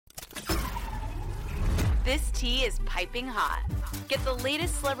This tea is piping hot. Get the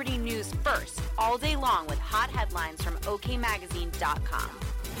latest celebrity news first all day long with hot headlines from okmagazine.com.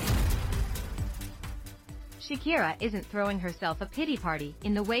 Shakira isn't throwing herself a pity party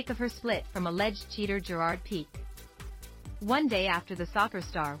in the wake of her split from alleged cheater Gerard Pique. One day after the soccer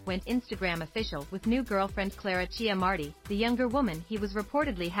star went Instagram official with new girlfriend Clara Chiamardi, the younger woman he was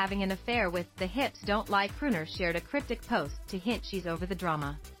reportedly having an affair with, the Hips Don't Lie crooner shared a cryptic post to hint she's over the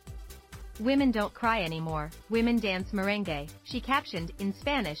drama. "Women don't cry anymore, women dance merengue," she captioned in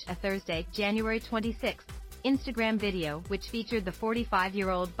Spanish a Thursday, January 26, Instagram video which featured the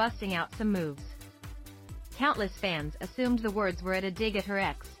 45-year-old busting out some moves. Countless fans assumed the words were at a dig at her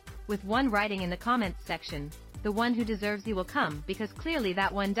ex, with one writing in the comments section, "The one who deserves you will come, because clearly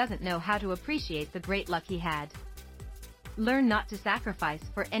that one doesn't know how to appreciate the great luck he had. Learn not to sacrifice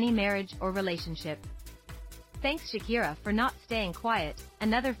for any marriage or relationship." Thanks Shakira for not staying quiet,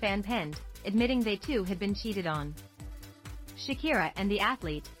 another fan penned, admitting they too had been cheated on. Shakira and the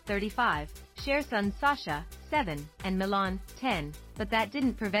athlete, 35, share sons Sasha, 7, and Milan, 10, but that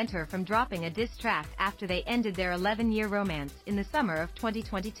didn't prevent her from dropping a diss track after they ended their 11-year romance in the summer of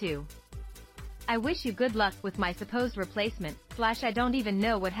 2022. "I wish you good luck with my supposed replacement, I don't even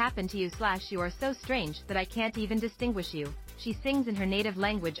know what happened to you you are so strange that I can't even distinguish you," she sings in her native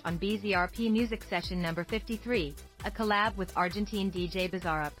language on BZRP Music Session number 53, a collab with Argentine DJ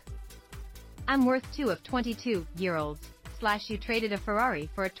Bizarrap. "I'm worth two of 22-year-olds, you traded a Ferrari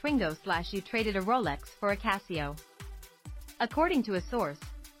for a Twingo you traded a Rolex for a Casio." According to a source,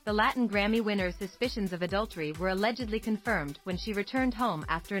 the Latin Grammy winner's suspicions of adultery were allegedly confirmed when she returned home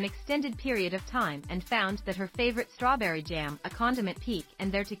after an extended period of time and found that her favorite strawberry jam, a condiment Pique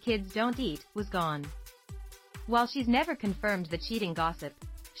and their 2 kids don't eat, was gone. While she's never confirmed the cheating gossip,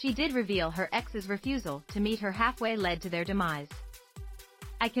 she did reveal her ex's refusal to meet her halfway led to their demise.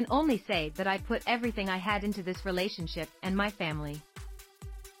 "I can only say that I put everything I had into this relationship and my family.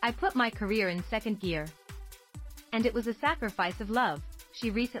 I put my career in second gear. And it was a sacrifice of love,"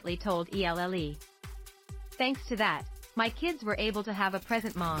 she recently told ELLE. "Thanks to that, my kids were able to have a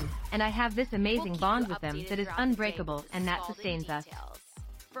present mom, and I have this amazing bond with them that is unbreakable and that sustains us.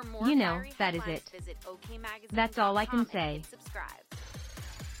 You know, that is it. That's all I can say."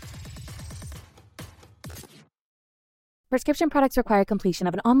 Prescription products require completion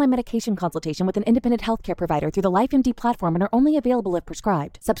of an online medication consultation with an independent healthcare provider through the LifeMD platform and are only available if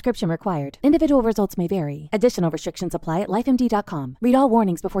prescribed. Subscription required. Individual results may vary. Additional restrictions apply at lifemd.com. Read all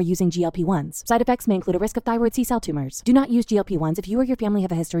warnings before using GLP-1s. Side effects may include a risk of thyroid C-cell tumors. Do not use GLP-1s if you or your family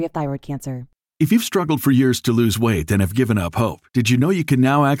have a history of thyroid cancer. If you've struggled for years to lose weight and have given up hope, did you know you can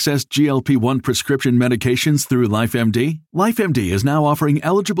now access GLP-1 prescription medications through LifeMD? LifeMD is now offering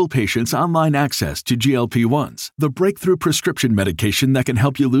eligible patients online access to GLP-1s, the breakthrough prescription medication that can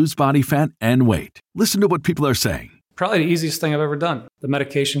help you lose body fat and weight. Listen to what people are saying. Probably the easiest thing I've ever done. The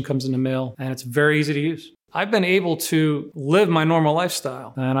medication comes in the mail, and it's very easy to use. I've been able to live my normal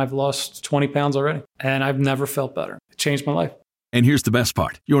lifestyle, and I've lost 20 pounds already, and I've never felt better. It changed my life. And here's the best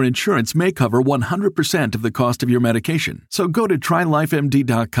part. Your insurance may cover 100% of the cost of your medication. So go to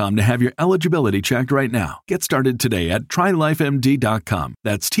trylifemd.com to have your eligibility checked right now. Get started today at trylifemd.com.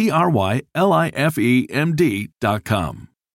 That's TRYLIFEMD.com.